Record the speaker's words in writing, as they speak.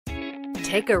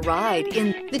Take a ride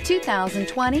in the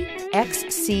 2020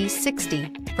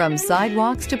 XC60. From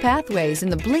sidewalks to pathways in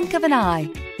the blink of an eye,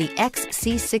 the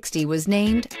XC60 was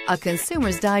named a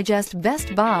Consumer's Digest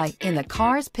Best Buy in the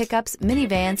cars, pickups,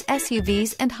 minivans,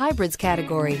 SUVs, and hybrids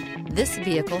category. This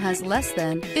vehicle has less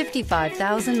than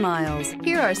 55,000 miles.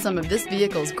 Here are some of this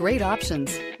vehicle's great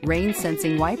options: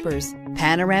 rain-sensing wipers,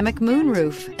 panoramic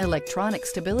moonroof, electronic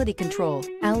stability control,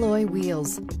 alloy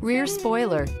wheels, rear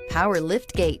spoiler, power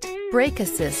lift gate, brake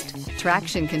assist,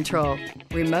 traction control,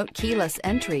 remote keyless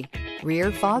entry,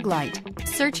 rear fog light.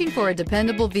 Searching for a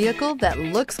dependable vehicle that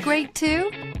looks great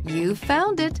too? You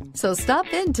found it, so stop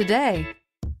in today.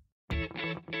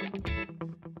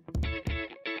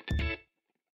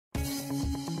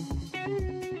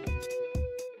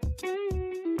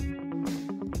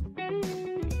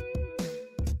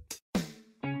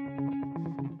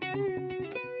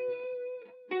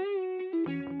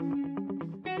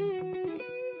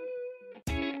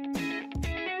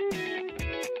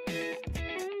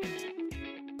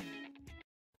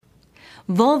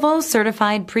 Volvo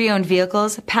certified pre-owned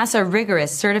vehicles pass a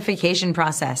rigorous certification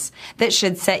process that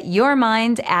should set your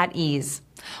mind at ease.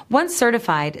 Once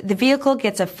certified, the vehicle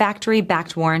gets a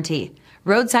factory-backed warranty,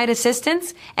 roadside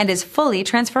assistance, and is fully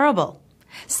transferable.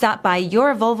 Stop by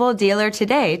your Volvo dealer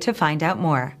today to find out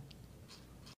more.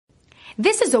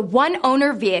 This is a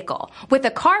one-owner vehicle with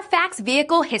a Carfax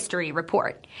Vehicle History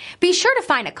Report. Be sure to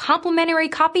find a complimentary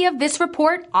copy of this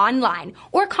report online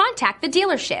or contact the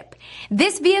dealership.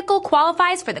 This vehicle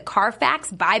qualifies for the Carfax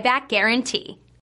Buyback Guarantee.